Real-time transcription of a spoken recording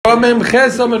From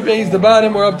Memches Amud Beis, the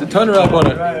bottom, we're up to Taner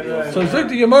Rabbanan. So Zuk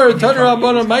the Gemara, Taner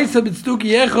Rabbanan, Ma'isa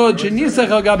b'tzduki echod shenisach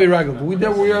al gabi ragel. We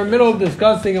are in the middle of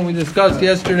discussing, and we discussed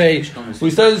yesterday. We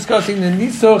started discussing the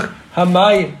Nisach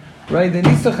Hamayim. Right, the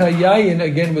Nisach HaYayin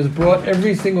again was brought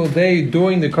every single day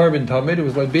during the carbon Tamid. It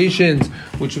was libations,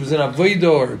 which was an avodah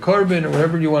or carbon or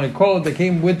whatever you want to call it, that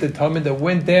came with the Tamid, that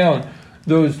went down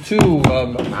those two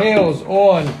pails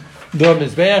on the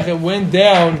Mizbeach. It went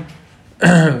down.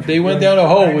 They went down a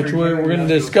hole, which we're going to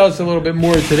discuss a little bit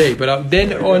more today. But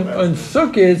then on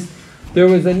Sukkot, there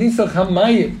was a Nisach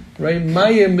HaMayim, right?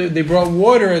 Mayim, they brought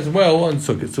water as well on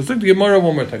Sukkot. So Sukkot Gemara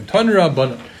one more time. Taner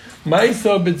Rabbanan.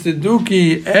 Ma'isa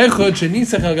b'tzeduki echod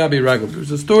shenisach al gabi ragel. There's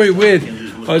a story with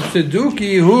a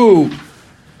tzeduki who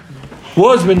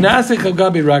was benasich al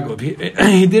gabi ragel.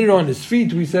 He did it on his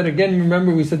feet. We said again.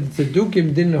 Remember, we said the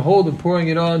tzedukim didn't hold it, pouring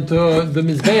it onto the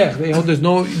mizbeach. They hold there's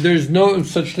no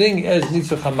such thing as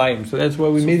nisach hamayim. So that's why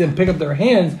we made them pick up their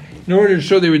hands in order to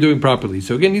show they were doing properly.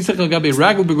 So again, nisach al gabi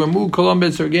ragel b'gramu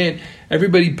kolambet. So again,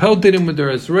 everybody pelted him with their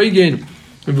esrogin.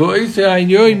 And because of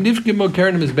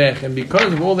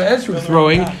all the esrog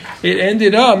throwing, it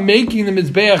ended up making the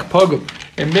mizbeach pogum.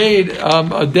 It made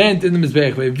a dent in the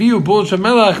mizbeach.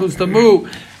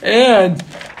 And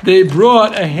they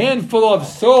brought a handful of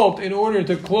salt in order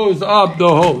to close up the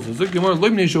holes.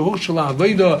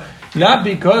 Not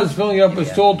because filling up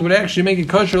with salt would actually make it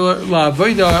kosher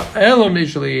la'avodah,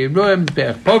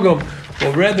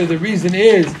 but rather the reason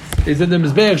is that the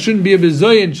mizbeach shouldn't be a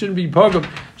bezoyin, shouldn't be pogum.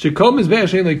 Shekol mizbeach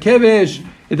shein lekevesh.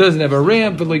 It doesn't have a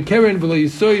ramp, but like keren, but like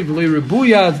yisoy, but like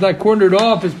rebuya. It's not cornered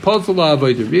off. It's puzzle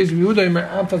la'avodah.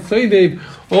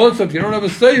 Also, if you don't have a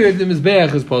soivev, the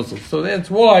mizbeach is puzzle. So that's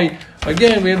why,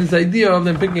 again, we have this idea of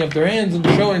them picking up their hands and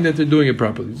showing that they're doing it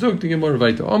properly. Zuk to Gemara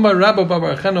Vayta. Omar Rabba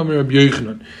Bar Chana Omer Rabbi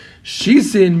Yochanan.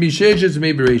 Shisin misheches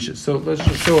mebereshis. So let's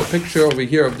just show a picture over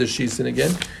here of the shisin again,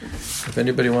 if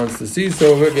anybody wants to see.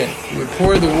 So again, we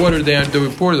pour the water down. We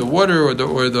pour the water or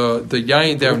the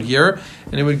yayin down here,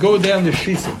 and it would go down the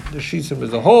shisin. The shisin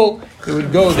was a hole. It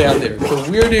would go down there. So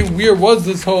where was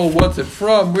this hole? What's it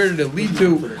from? Where did it lead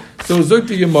to? So Zuk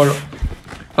the Gemara.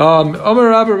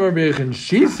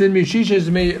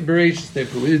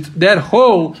 That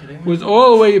hole was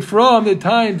all the way from the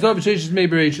times of Sheshes Mei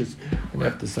Bereshis. We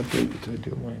have to separate between the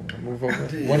two. Move over.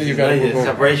 One of you got to move over.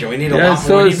 Separation. We need a lot.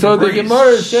 So the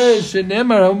Gemara says, So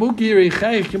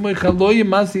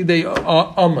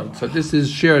this is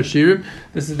Shir Hashirim.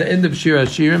 This is the end of Shir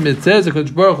Hashirim. It says,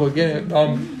 again,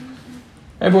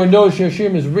 everyone knows Shir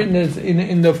Hashirim is written as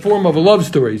in the form of a love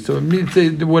story. So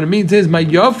what it means is, my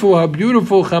yafu, how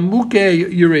beautiful, chamuke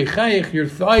yirechayich, your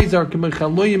thighs are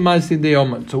k'mechaloyim masi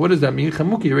de'oman. So what does that mean?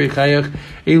 Chamuke yirechayich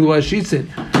elu hashisin.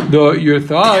 Your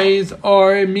thighs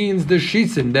are, it means the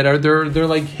shisin that are they're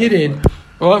like hidden.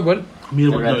 What?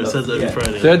 It says that in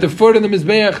Friday. They're at the foot of the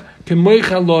mizbeach.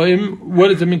 What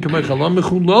does it mean?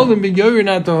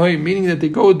 Meaning that they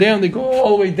go all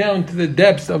the way down to the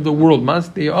depths of the world.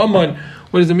 What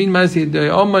does it mean? It's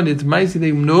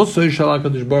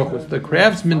the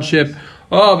craftsmanship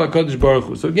of HaKadosh Baruch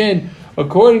Hu. So again,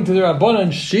 according to the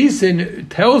Rabbanan, Shisin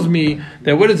tells me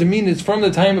that what does it mean? It's from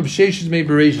the time of Sheshes Mei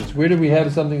Bereshis. Where did we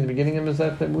have something in the beginning of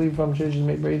Masech, I believe, from Sheshes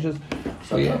Mei Bereshis?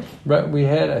 We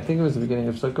had, I think it was the beginning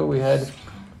of Sukkot,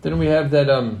 didn't we have that,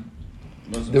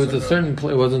 there was a certain,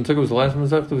 it wasn't Sukkot, it was the last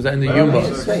Masech, it was in the Yuma.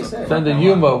 It's in the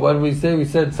Yuma. What did we say? We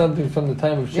said something from the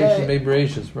time of Sheshes Mei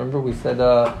Bereshis. Remember, we said,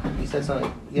 you said something,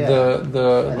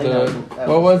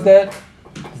 what was that?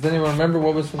 Does anyone remember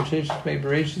what was from Sheshes Mei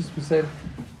Bereshis? We said it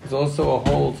was also a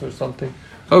hole or something.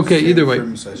 Okay, either way.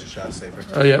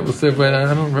 Oh yeah, we'll say. I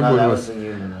don't remember what it was.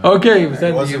 Okay, it was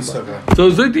that. So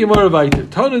Zuk the Gemara Vayter.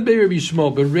 Tanad Bei Rabbi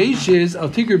Shmuel. Bereshis, I'll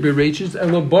take your Bereshis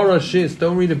and lo Barashis.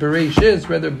 Don't read a Bereshis,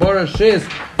 rather Barashis,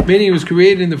 meaning it was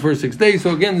created in the first 6 days.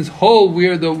 So again, this hole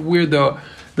where the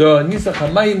Nisach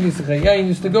Hamayim, Nisach Hayayin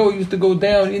used to go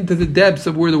down into the depths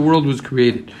of where the world was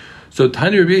created. So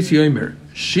Tani Rabbi Yomer,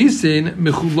 Shisin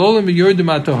mechulolim v'yordim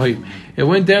atahoyim. It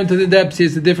went down to the depths.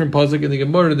 It's a different pasuk in the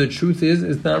Gemara. The truth is,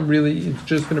 it's not really. It's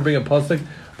just going to bring a pasuk,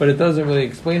 but it doesn't really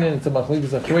explain it. It's a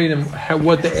machlekes achreidim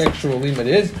what the actual limit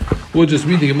is. We'll just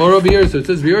read the Gemara over here. So it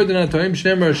says v'yordim atahoyim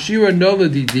shnemar shira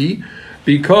noladidi,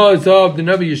 because of the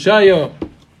Navi Yeshaya.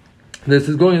 This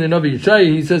is going in the Navi Yeshaya.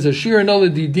 He says, "Shira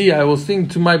noladidi, I will sing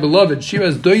to my beloved.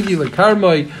 Shiras doidi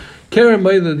lekarmai." Karen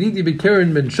Mailadi be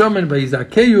Karen Ben Shaman by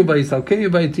Zakeyu by Salkeyu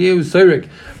by Teu Serik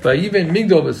by even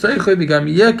Migdal Beseiche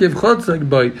begam Yakev Chotzak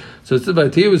by so it's by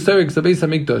Teu Serik Sabes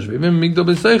Hamikdash even Migdal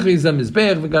Beseiche is a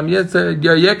Mizbeach begam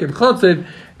Yakev Chotzak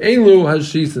Elu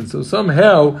Hashisin. So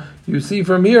somehow you see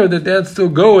from here that that's still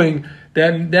going.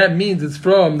 That means it's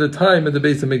from the time of the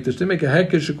Beis Hamikdash. They make a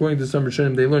hekesh according to some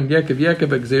Rishonim. They learn Yaakov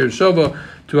Exer Shava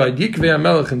to Adikve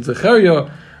Amelech and Zechariah.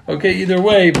 Okay, either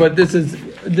way, but this is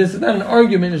not an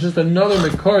argument. It's just another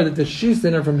makar that the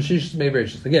shisin are from Shishis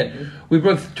Meirashis. Again, we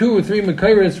brought 2 or 3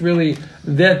 makaris really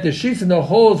that the shisin, the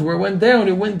holes where it went down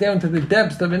to the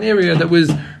depths of an area that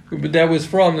was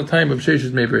from the time of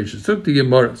Shishis Meirashis. Sukti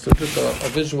Gemara. So just a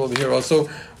visual here. Also,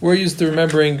 we're used to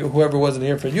remembering whoever wasn't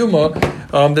here for Yuma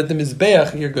that the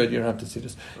Mizbeach. You're good. You don't have to see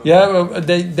this. Yeah,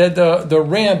 that the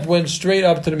ramp went straight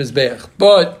up to the Mizbeach,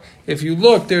 but if you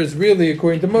look, there's really,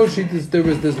 according to Moshe, there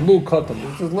was this lu katam.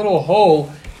 There's this little hole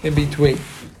in between.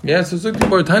 Yeah, so there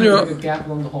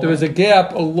was a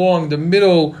gap along the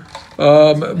middle,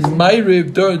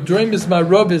 Ma'ariv, during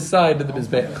Mizmarob's side of the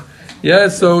Mizbeach. Yeah,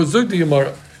 so Zukti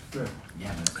Gemara.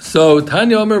 So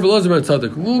Tanya Omer Velozar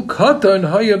Tzaddik Lu Katan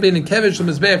Haya Ben Kevish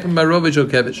Mizbeach from Marovish or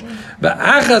Kevish. But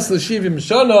Achas L'Shivim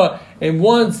Shana, and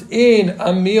once in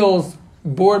Amil's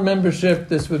board membership,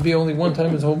 this would be only one time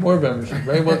his whole board membership,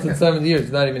 right? Once in 7 years,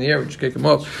 he's not even here, we should kick him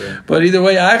off. Sure. But either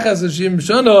way, Achas L'Shivim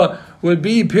Shana would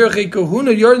be Pirchei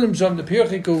Kahuna Yardim Sham. The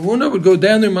Pirchei Kahuna would go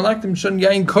down there, Malaktim Shan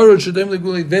Yain Karo Shadem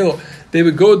Legulei Velo. They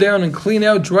would go down and clean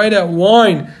out, dried out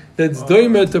wine that's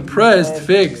doimet to pressed,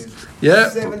 fixed. Yeah.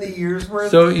 70 years worth.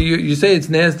 So you say it's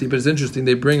nasty, but it's interesting.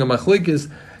 They bring a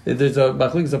machlekes. There's a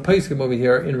machlekes, a paiskim over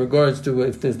here in regards to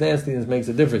if this nastiness makes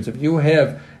a difference. If you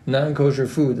have non-kosher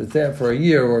food that's sat for a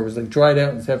year, or it was like dried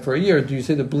out and sat for a year, do you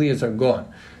say the blias are gone?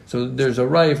 So there's a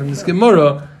raya from this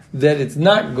Gemara that it's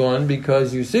not gone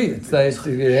because you see it's at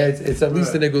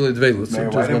least an egul dveilus. Man,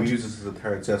 why didn't we use this as a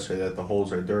teretz yesterday that the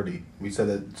holes are dirty? We said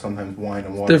that sometimes wine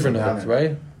and water. Different holes,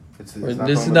 right? This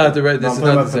is not the right. This is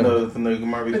not the same. From the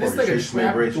Gemara before. It's like a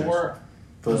trap door.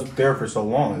 If it was there for so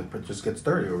long, it just gets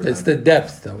dirty over there. It's the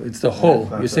depth, though. It's the hole.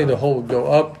 You're saying the hole would go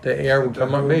up, the air would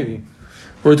come up, maybe.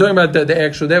 We're talking about the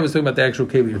actual. That was talking about the actual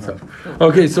keli itself.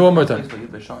 Okay, so one more time.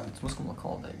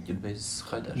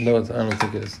 No, I don't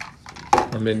think it is.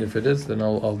 I mean, if it is, then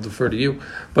I'll defer to you.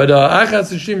 But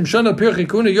achas shim shana pirchei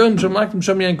kuna yom shamakim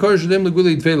sham yan kor shadem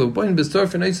leguli tvelo. Point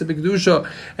bestorf and isa b'kedusha,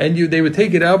 and they would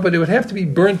take it out, but it would have to be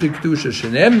burnt to kedusha.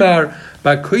 Shenemar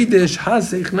b'kodesh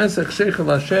hasich nesach sheichel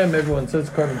Hashem. Everyone says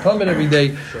carbon comment every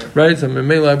day, right? So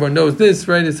Memela, everyone knows this,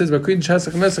 right? It says b'kodesh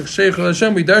hasich nesach sheichel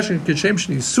Hashem. We darshan kishem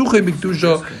shni suche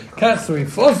b'kedusha, kasri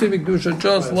fosi b'kedusha.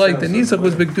 Just like the nisach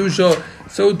was b'kedusha,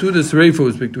 so too the sreifa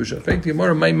was b'kedusha. In fact, the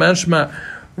Gemara my mashma.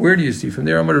 Where do you see from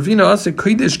there? Amar Ravina ase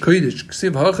kodesh kodesh.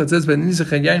 Ksiv hach it says ben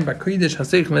nisach yain ba kodesh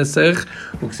hasech nesach.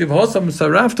 Uksiv hasam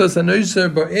saraftas anoiser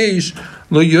ba'eish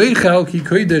lo yoichal ki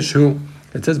kodesh hu.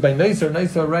 It says by nicer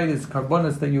right is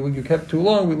carbonas that you kept too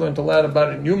long. We learned a lot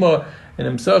about it in Yuma and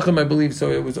in Psachim, I believe.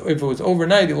 So it was if it was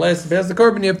overnight, it lasted past the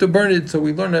carbon, you have to burn it. So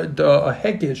we learned a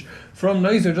hekish from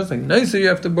nicer, just like nicer you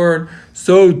have to burn.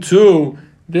 So too.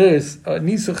 This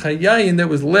nisuch hayayin that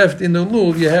was left in the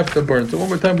lul, you have to burn. So one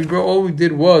more time, all we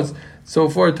did was so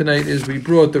far tonight is we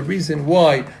brought the reason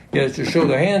why you have to show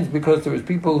their hands because there was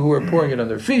people who were pouring it on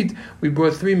their feet. We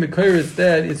brought 3 mekayros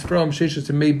that it's from Sheshus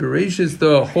and Mei Bereshis,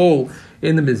 the hole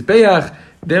in the Mizbeach.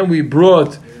 Then we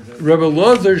brought Rebbe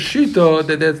Lazar's shita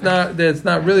that's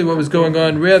not really what was going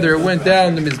on. Rather, it went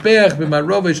down the Mizbeach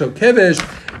b'marovish al kevesh,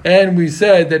 and we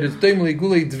said that it's daimli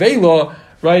gulei dveila.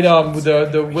 Right,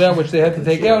 the well which they had to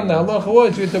take out, and the halacha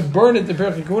was you had to burn it. The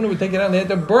Pirchei Kahuna would take it out, and they had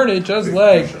to burn it just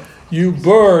like you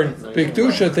burn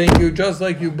Bikdusha. Thank you, just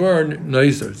like you burn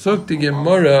Noiser. Suk the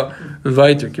Gemara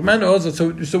weiter. Kiman also.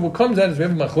 So what comes out is we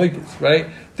have machlekes, right?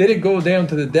 Did it go down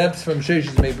to the depths from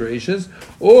Sheshis Meibreishis,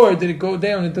 or did it go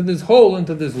down into this hole,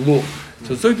 into this lul?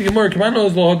 So Suk the Gemara. Kiman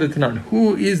also the Tanan.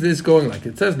 Who is this going like?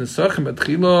 It says Nesachim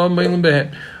Atchila Meilim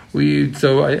Behen.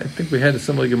 So I think we had a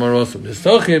similar Gemara also.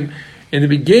 Nesachim. In the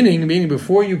beginning, meaning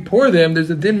before you pour them, there's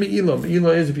a din me'ilah.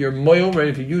 Me'ilah is if you're moil, right?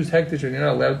 If you use hektish and you're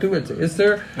not allowed to, it's an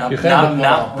ister. Not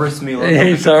bris milah.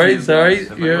 Hey, sorry.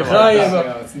 You're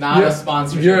chayav. It's not a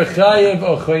sponsorship. You're chayav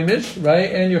a chaimish,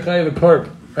 right? And you're chayav a korb,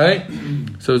 right?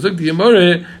 So zuk the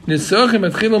Gemara nisachim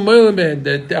atchila moilim ben.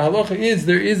 That the halacha is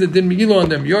there is a din me'ilah on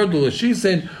them. Yardul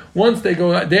shisin. Once they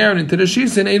go down into the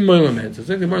shisin, ain't moilim ben. So zuk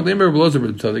the Gemara lemer Rebbe Lazar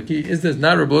b'tzadik. Is this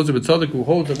not Rebbe Lazar b'tzadik who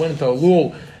holds it went into a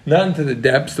lul? Not into the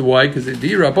depths. Why? Because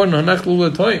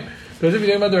Because if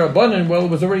you're talking about the Rabbanan, well, it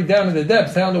was already down in the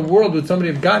depths. How in the world would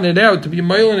somebody have gotten it out to be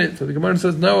mile in it? So the Gemara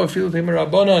says, no, I feel the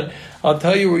Rabbanan. I'll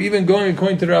tell you, we're even going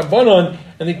according to the Rabbanan.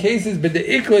 And the case is, but the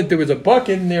iklet, there was a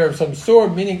bucket in there of some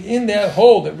sort, meaning in that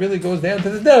hole that really goes down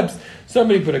to the depths,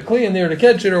 somebody put a kli in there to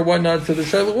catch it or whatnot. So the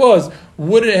shayla was,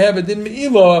 would it have a din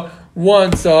me'ilah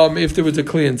once if there was a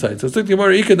kli inside? So it's like the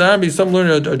Gemara, ikadami, some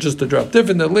learn are just a drop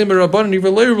different. That lema Rabbanan,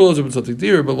 even later Belazar, but something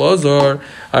dear, Belazar,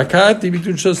 akati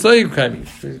bitun shasay kami.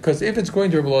 Because if it's going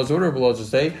to Belazar, what Belazar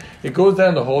say? It goes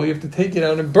down the hole, you have to take it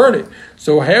out and burn it.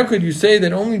 So how could you say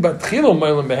that only batchilo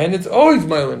mailim behen? It's always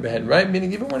mailim behen, right?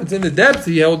 Meaning even when it's in the depths,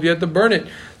 he held, you have to burn it.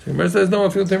 So Gemara says, no, I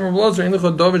feel tamer Belazar, ein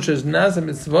lechon david says nasa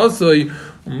mitzvasoi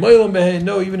mailim behen.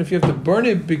 No, even if you have to burn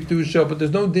it, big dusha, but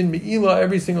there's no din me'ilah.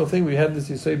 Every single thing we had this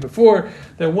you say before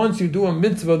that once you do a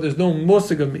mitzvah, there's no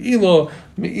musig of me'ilah.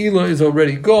 Me'ilah is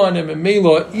already gone, and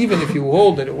me'ilah, even if you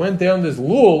hold that it went down this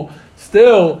lul,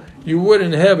 still you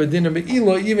wouldn't have a din of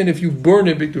me'ilah even if you burn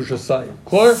it big dusha sayim.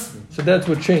 Clear? So that's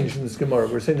what changed in this Gemara.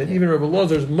 We're saying that even Rabbi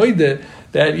Elazar's maida,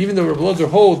 that even though Rabbi Elazar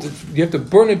holds, you have to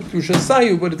burn it to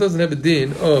shasayu, but it doesn't have a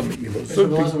din of me'ilah. So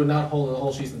Rabbi Elazar would not hold the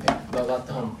whole sheet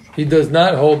thing. He does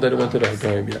not hold that it went to the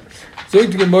Hakayim yet. So we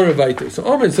to Gemara weiter. So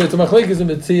Omer says to machlekes and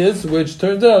metzias, which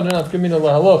turns out they're not coming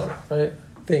Allah halacha, right?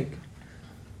 Think.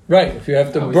 Right, if you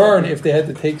have to burn, if they had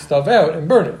to take stuff out and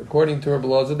burn it. According to Rabbi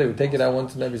Elazar, they would take it out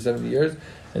once in every 70 years,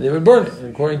 and they would burn it.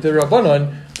 And according to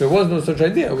Rabbanan, there was no such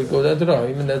idea. It would go down to the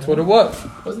even that's what it was.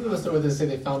 Wasn't there a story where they say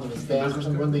they found them in bags or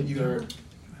something? When they were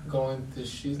going to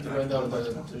sheath, they went down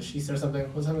to sheath or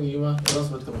something? What's happening to Yuma? What else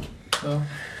would come? No?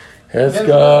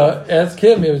 Ask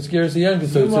him. It was Geras the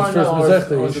youngest, so it's his first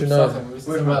Masechta. You should know. We were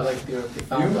talking about like they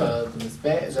found the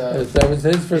that was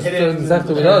his first Masechta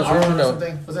with us. You should know.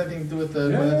 Was that anything to do with the?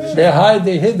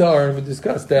 They hid the Aron. We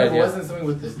discussed that. Yeah. Wasn't something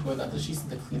with this going out the sheath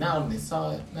to clean out and they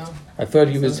saw it? No. I thought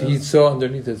he saw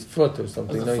underneath his foot or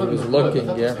something. No, he was looking.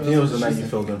 Yeah. It was the night you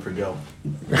filled in for Joe.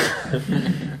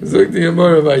 Zog the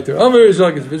Gemara weiter. Amar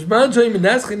Shagas. Vishman Shayim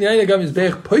Naschin Yaina Gam is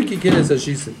Beich Poiki Kines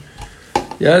Hashisin.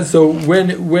 Yeah, so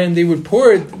when they would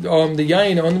pour it, the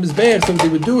yain on the mizbeach, so what they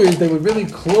would do is they would really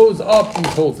close up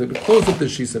these holes. They would close up the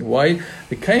shisin. Why?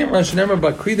 The kayim lashenemar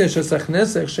bakridesh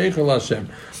asachnesech sheicher lashem.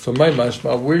 So my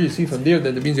mashma, where do you see from there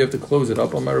that it means you have to close it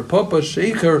up? Amar papa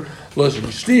sheicher lashin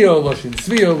shtio lashin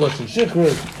tzvio lashin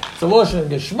shikros. It's a lashin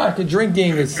geshmak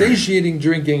drinking, a satiating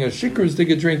drinking, a shikros to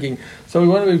get drinking. So we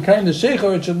want to be kind of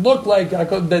sheicher. It should look like that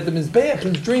the mizbeach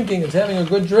is drinking. It's having a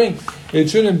good drink.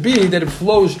 It shouldn't be that it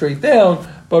flows straight down,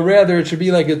 but rather it should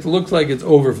be like it looks like it's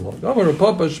overflowing.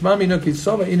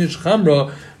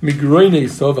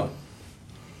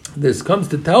 This comes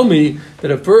to tell me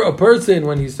that a person,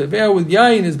 when he severe with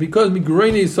yain, is because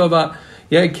migroine sova.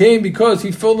 Yeah, it came because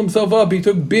he filled himself up. He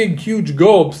took big, huge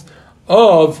gulps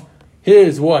of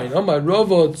his wine. A tzumra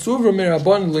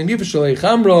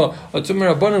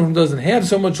who doesn't have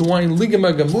so much wine,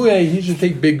 he should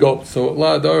take big gulps. So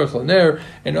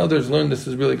and others learn this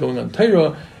is really going on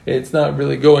Torah. It's not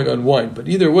really going on wine. But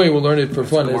either way, we'll learn it for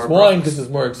fun. It's wine because it's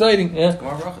more exciting. Yeah,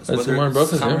 that's the more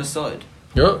brachas.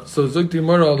 Yeah, so Zuk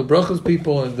Dimara, all the brachas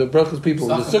people and the brachas people,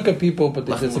 the sukkah people, but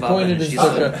they're disappointed in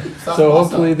sukkah. So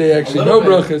hopefully they actually know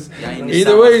brachas.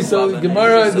 Either way, so the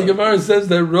Gemara says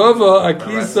that Rava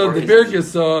Akisa the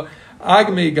Birkisa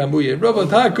Agme Gamuye. Rava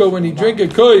Tako, when he drank a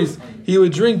kois, he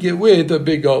would drink it with a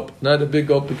big gulp, not a big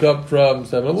gulp to cup from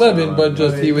 7-Eleven, but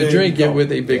just he would drink it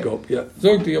with a big gulp. Yeah,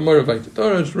 Zuk the Gemara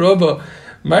Vaitatorash Rava.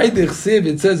 It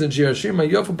says in Shirashim,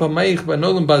 "Mayofu pamayich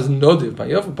banolim bas nodiv."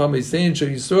 Mayofu pamay saying Shal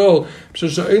Yisrael,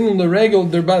 "Shasha'ilim l'regel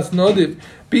der bas nodiv."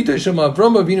 Bito Shem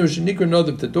Avram Avinu shenikra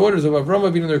nodiv. The daughters of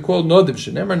Avram Avinu they're called nodiv.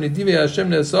 Shenemar nedivei Hashem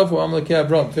ne'asafu amlekei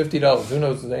Avram. $50. Who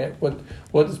knows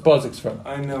what this pasuk's from?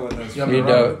 I know what that's from. You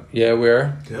know? Yeah,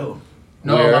 where?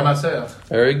 No, I'm not saying.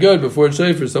 Very good. Before it's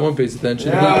Shofar, someone pays attention.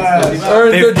 Yes.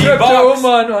 Earned the trip to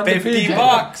Oman on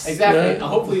 $50. Exactly. Yeah.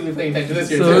 Hopefully we're paying attention this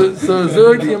year too. So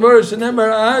Zog the Gemara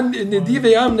Shenemar an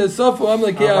Nedivei Am Nesafu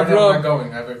Amlekei Avram. I'm not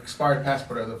going. I have an expired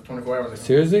passport as of 24 hours ago.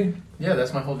 Seriously? Yeah,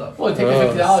 that's my hold up. Well, take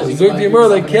 $50. So Zog the Gemara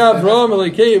Lekei Avram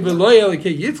Lekei Veloy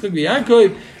Lekei Yitzchak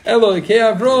v'Yaakov Elo Lekei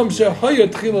Avram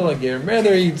Shehoyot Chila Lager.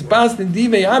 Rather, he's bast in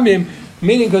Divei Amim.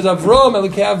 Meaning, because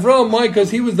Avram, why? Because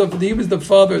he was the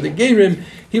father of the Gerim.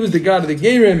 He was the god of the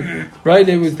Gerim, right?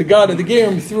 It was the god of the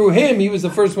Gerim. Through him, he was the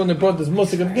first one that brought this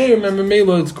musik of Gerim. And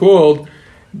Mamela, it's called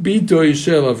Bitoy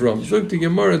Shel Avram. Zok the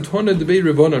Gemara, Tona Debei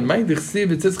Revonon. Ma'id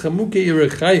Chsiv, it says Chamuke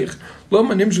Yerechayich.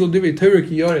 Loma Nimshlo Debei Torah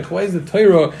Ki Yarech. Why is the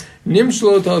Torah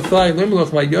Nimshlo Tal Thai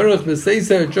Limloch Ma Yarech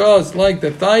B'Seiser? Just like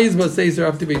the thighs B'Seiser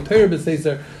after Debei Torah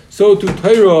B'Seiser, so to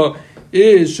Torah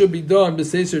should be done.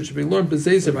 B'Seiser should be learned.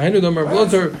 B'Seiser.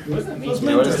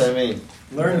 What does that mean?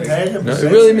 Learn Torah. No, it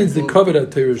really means the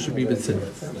covenant Torah should be b'tzina.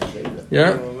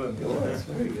 Yeah?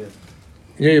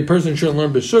 Yeah, a person shouldn't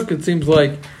learn b'shuk. It seems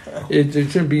like it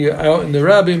shouldn't be out in the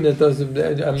rabbim. That doesn't.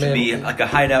 It should be like a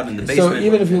hideout in the basement. So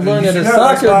even if you learn at a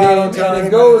soccer game and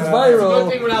it goes viral,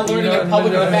 Good thing we're not learning in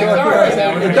public in the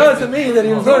backyard. it doesn't mean that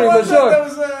he was learning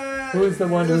b'shuk. Who's the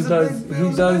one who does?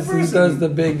 He does the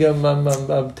big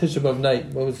Tisha B'av night.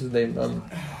 What was his name?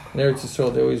 Eretz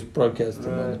Yisrael. They always broadcast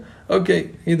him.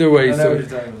 Okay, either way. So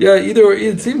yeah, either way,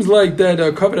 it seems like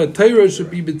that covenant Torah should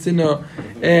be b'tzina,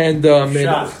 and no,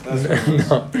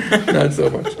 not so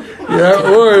much. Yeah,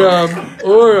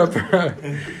 or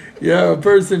a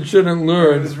person shouldn't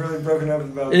learn. It's really broken up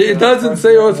about. It doesn't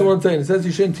say also one thing. It says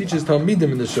you shouldn't teach his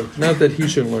talmidim in the shuk, not that he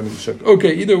shouldn't learn in the shuk.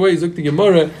 Okay, either way, Zuk the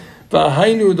Gemara.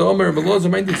 V'hainu the Omer Belozer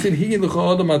might say he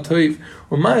l'cha adam atoif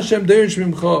or ma Hashem derish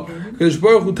mimcha. Because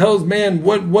Baruch Hu tells man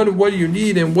what do you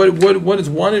need and what is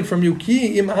wanted from you.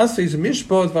 Ki im aseis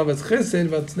mishpat v'avas chesed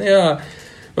v'tznei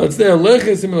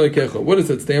leches im lekecha. What does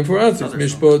that stand for? Aseis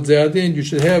mishpat ze'adin. You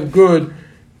should have good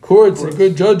courts and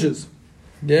good judges.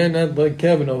 Yeah, not like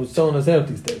Kavanaugh who's selling us out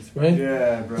these days, right?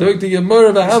 Yeah, bro. So to get more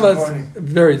of a Havas,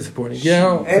 very disappointing.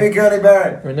 Yeah. Amy Coney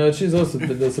Barrett. Or no, she's also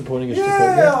been disappointing.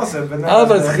 Yeah, also, but not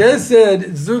Havas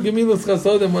Chesed, Zu Gemilas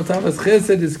Chasodim, what's Havas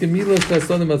Chesed is Gemilas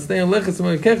Chasodim, Atznei Leches,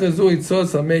 Kecha, Zu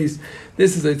Itzos Ameis.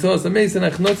 This is Itzos Ameis, and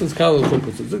Achnotzes Kalo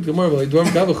Chupus. So Zuk Gemor,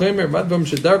 V'Idorm Kalo Chomer, Madvam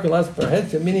Shedark, and last for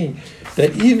Hesed, meaning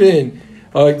that even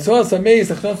Itzos Ameis,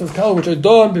 Achnotzes Kalo, which are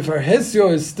done before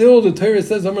Hesio, is still, the Torah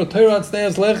says, Amar Torah Atznei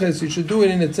Leches, you should do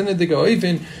it in a Tzinedik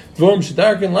Oifin, Dvorm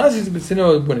Shedark, and last is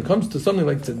B'tzino, when it comes to something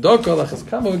like Tzedakah, Lachas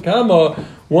Kama,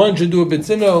 one should do a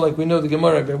B'tzino, like we know the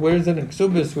Gemara, but where is it in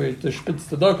Ksubis, where the Spitz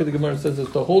Tzedakah, the Gemara says is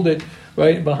to hold it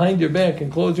right behind your back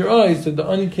and close your eyes so the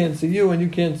ani can't see you and you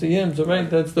can't see him. So right,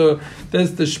 that's the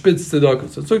Spitz Tzedakah.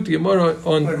 So look the Gemara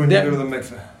on like when that. You go to the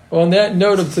mikveh. On that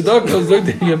note of tzedakah, look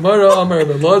the Gemara Amar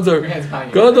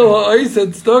Belazar. Gadol ha'ised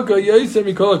tzedakah yoser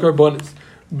mikol karbonis.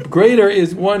 Greater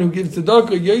is one who gives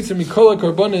tzedakah yoser mikol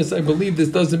karbonis. I believe this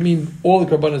doesn't mean all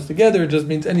the karbonis together. It just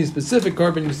means any specific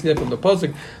carbon. You see that from the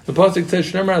pasuk. The pasuk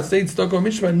says Shnemar Aseit tzedakah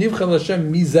mishma nivchal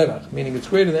Hashem mizerach, meaning it's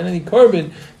greater than any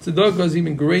carbon. Tzedakah is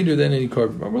even greater than any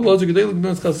carbon. Amar Belazar Gadol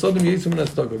gemilas chasadim yoser min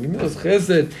tzedakah. Gemilas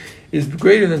chesed is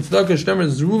greater than tzedakah. Shnemar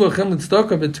zrula chem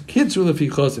tzedakah, but kitzru lefi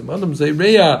chasim. Adam say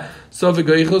reya sofik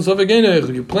eichel sofik ein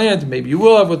eichel. You plant, maybe you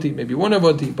will have what to eat, maybe you won't have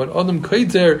what to eat. But adam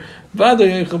kaitzer vada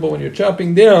eichel. But when you're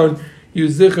chopping down, you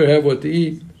zicher have what to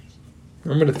eat.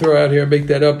 I'm going to throw out here and make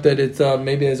that up that it's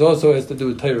maybe it also has to do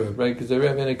with Torah, right? Because the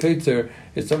Rav and a kaitzer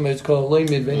is something that's called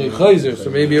leimid v'nei chayzer.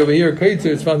 So maybe over here kaitzer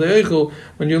is vada eichel.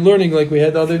 When you're learning, like we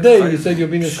had the other day, you said you'll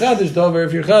be in a chadish davar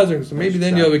if you're chazering. So maybe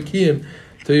then you have a kiyum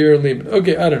to your limit.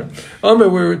 Okay, I don't know. We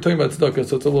were talking about tzedakah,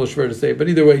 so it's a little shver to say. But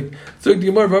either way, so the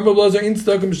Gemara, Rambam Blazer in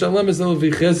tzedakah mishtalemes elo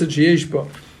v'chesed sheyesh ba.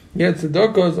 Yeah,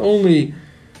 tzedakah is only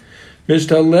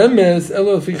mishtalemes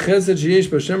elo v'chesed sheyesh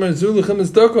ba. Shemar zu lechem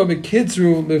tzedakah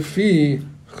v'kitzru lefi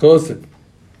chesed.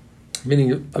 Meaning,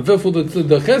 the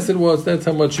chesed was, that's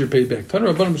how much you're paid back. What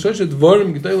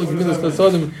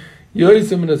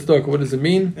does it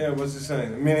mean? Yeah, what's it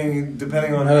saying? Meaning,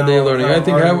 depending on how are they learning? I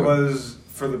think how it was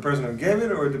for the person who gave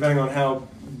it, or depending on how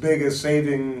big a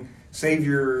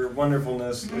savior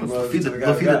wonderfulness it was to the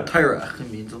guy who got it. Torah,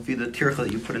 it means it'll be the tircha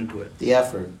that you put into it. The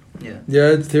effort. Yeah,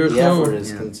 it's tircha. The effort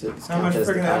is how much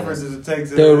freaking effort does it take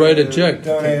to they'll write a check,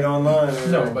 donate online?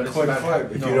 No, but it's click.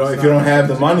 If you don't have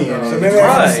the money in it. So maybe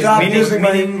I have to stop using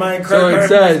my credit so it card.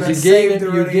 says you gave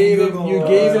him No,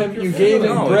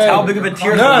 bread. it's how big of a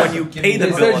tircha when you pay the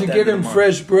bill. It says you give him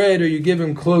fresh bread or you give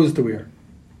him clothes to wear.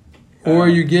 Or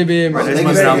you give him... You give him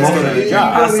a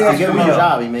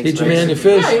job. He makes teach a man to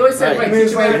fish. Yeah, you always say, right,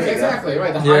 teach a man, exactly,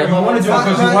 right. The higher You want to do it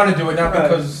because you want to do it, not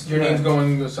because your name's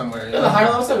going somewhere. Yeah, the higher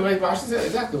level stuff, right? Rashi said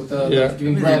exactly with the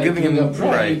giving bread, giving him the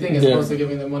bread thing as opposed to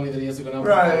giving the money that he has to go down.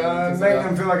 Right, make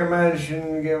them feel like a man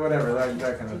and get whatever,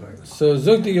 that kind of thing. So,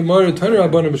 Zukti Gemara, Tanur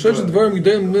Rabbanim, B'shosh Dvarim,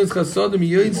 Gedolim, Gemilas Chasadim,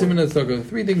 Yoitzim, and Tzedakah.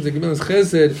 Three things that Gemilas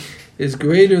Chesed is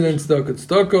greater than Tzedakah.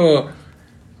 Tzedakah,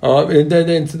 and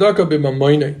then Tzedakah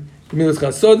b'mamoinei. Gemilas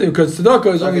Chasadim, because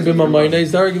Tzedakah is only b'mamoinei.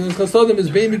 Sorry, Gemilas Chasadim is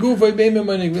bein beguf, bein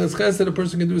b'mamoinei. Gemilas Chesed, a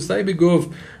person can do a sai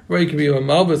beguf, right? It can be a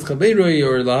malbas chaberoi,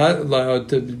 or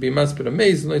to be masped a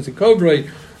mace, and like a kovroi,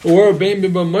 or bein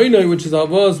b'mamoinei, which is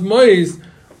avos mois,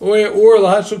 or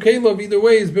lahashul kelov. Either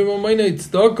way, is b'mamoinei.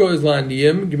 Tzedakah is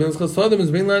la'aniyim. Gemilas Chasadim is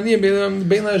bein la'aniyim,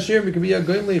 bein la'ashir. It can be a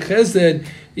goyim le'chesed,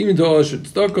 even to Asher.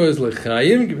 Tzedakah is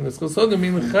l'chayim. Gemilas Chasadim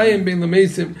bein l'chayim, bein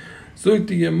l'meisim.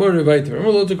 Zukti Gemara weiter.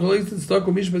 Remember, Lotte collected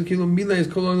tzedakah mishpat kilo mila is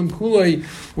kol adam kulai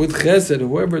with chesed.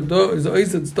 Whoever is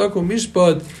oised tzedakah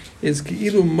mishpat is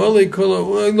ki'ilu malei kol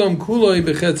ha'olam kuloi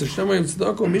b'chesed. Shemayim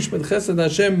tzedakah mishpat chesed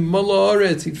Hashem mala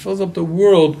haaretz. He fills up the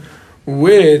world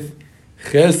with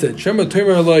chesed. Shema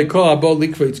tomer aloi kol ha'bal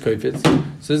likvitz koifitz.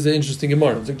 So this is an interesting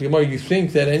Gemara. It's like the Gemara, you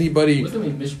think that anybody... What does it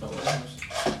mean, mishpat?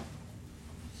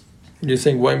 You're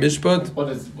saying why mishpat? What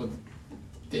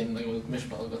then, like, with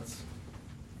mishpat, that's...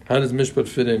 How does mishpat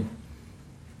fit in?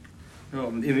 No,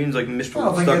 it means like mishpat.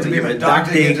 I think you have to be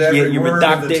medactic every word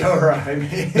of the Torah. I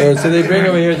mean. No, so they bring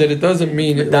over here that it doesn't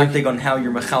mean... Medactic on how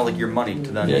you're mechalik your money to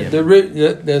them. Yeah,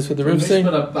 that's what the Rib's saying.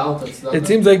 It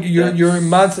seems like you're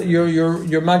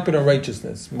makbid on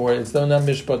righteousness more. It's not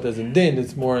mishpat as in din.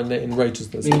 It's more in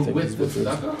righteousness. Meaning with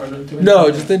tzedakah?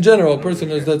 No, just in general. A person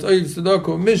that's oiv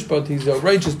tzedakah mishpat. He's a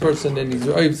righteous person and he's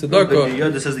oiv tzedakah. The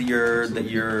Yoda says that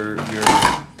you're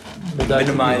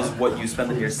minimize what you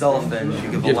spend on yourself and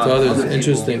you give a lot to others.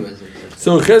 Interesting.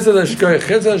 So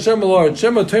chesed Hashem Lord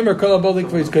Shema Tomer Kol Ha'bal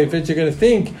Likvitz Koifitz. You're going to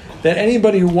think that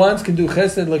anybody who wants can do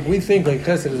chesed like we think. Like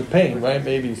chesed is a pain, right?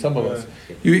 Maybe some of us.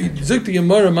 You think that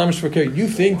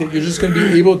you're just going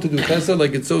to be able to do chesed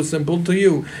like it's so simple to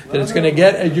you that it's going to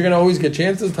you're going to always get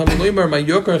chances.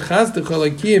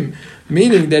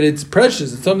 Meaning that it's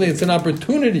precious, it's something, it's an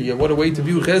opportunity. What a way to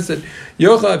view chesed.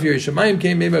 Yocha, if Yerei Shamayim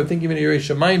came, maybe I think even Yerei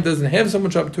Shamayim doesn't have so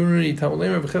much opportunity.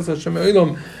 Baruch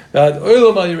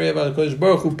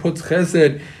who puts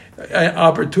chesed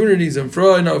opportunities in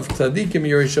front of tzaddikim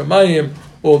Yerei Shamayim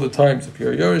all the time. So if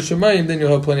you're Yerei Shamayim, then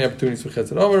you'll have plenty of opportunities for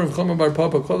chesed. Amar Rav Chama bar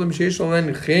Papa, call them sheish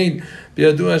alen chein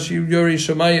b'yadu Hashem Yerei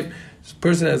Shamayim. This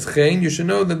person has chein, you should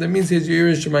know that means he has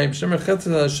Yerei Shamayim. Shemer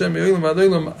chesed Hashem yoilam ad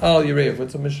yoilam al Yerei.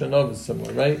 What's a Mishnah of is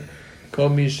similar, right? Kol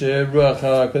mishe ruach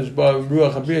hakadosh baruch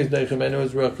ruach habriyos neichem enu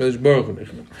es ruach hakadosh baruch hu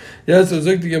neichem. Yes, so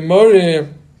zok the Gemara.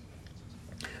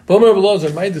 Vomer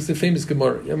Belazar, mind this famous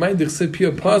Gemara. Mind the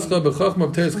pure pascha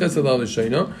bechachma b'teres chesed al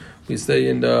l'shayno. We say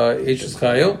in the Eish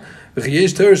Chayil.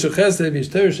 V'chiyesh Torah shel chesed, v'yesh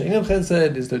Torah she'einav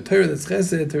chesed. Is there Torah that's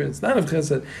chesed, Torah that's not of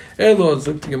chesed? Elo,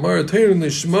 zok the Gemara, Torah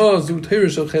l'shma, zu Torah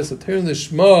shel chesed, Torah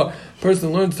l'shma.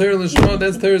 Person learns Torah l'shma,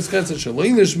 that's Torah's chesed.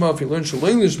 Shalei l'shma, if you learn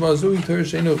Shalei l'shma, zu Torah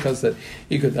she'einav chesed.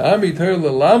 Yikudami Torah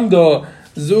l'lamda,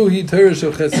 zu Torah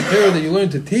shel chesed. Torah that you learn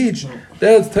to teach,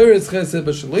 that's Torah's chesed.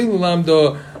 But Shalei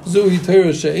l'lamda, zu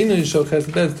Torah she'einav shel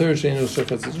chesed, that's Torah she'einav shel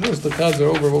chesed. Just the chazer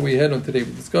over what we had on today.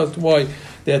 We discussed why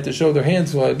they had to show their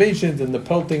hands for libations and the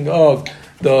pelting of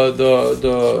the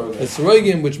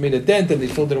esrogim, which made a dent, and they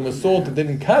filled it with salt and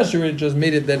didn't kasher it, just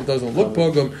made it that it doesn't look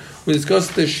pogum. We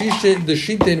discussed the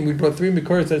shitin, we brought 3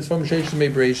 mikoros that's from Sheish Mei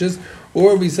Bereshis,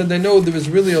 or we said they know there was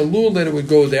really a lul that it would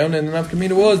go down, and the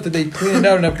nafkamina was that they clean it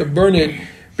out and have to burn it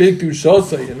big through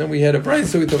shosai. And then we had a price,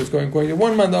 so we thought it was going to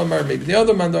one mandamar, maybe the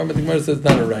other mandamar, but the Gemara says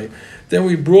not a right. Then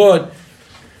we brought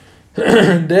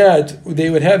that they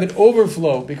would have it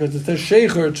overflow because it says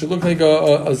shecher, it should look like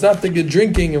a zaptig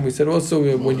drinking, and we said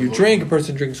also when you drink, a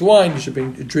person drinks wine, you should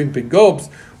drink big gulps.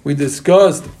 We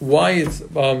discussed why it's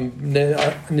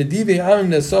nedive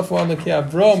am nesafu am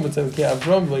Avram, it's like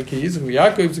Avram, like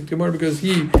Yisrael Yaakov, because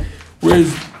he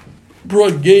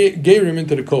brought Gerim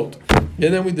into the cult.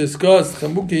 And then we discussed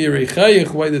Chamuke Yerei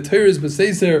why the Torah is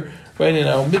b'seiser. Right, and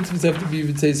our mitzvahs have to be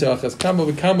v'tzeiser achas kama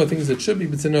v'kama, things that should be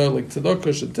b'tzeiser, like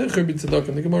tzedakah, sheticher be tzedakah.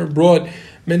 And the Gemara brought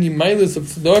many milas of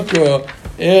tzedakah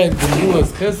and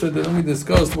gemilas chesed, and then we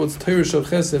discussed what's Torah shel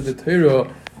chesed, the Torah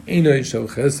einay shel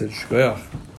chesed. Shkoyach.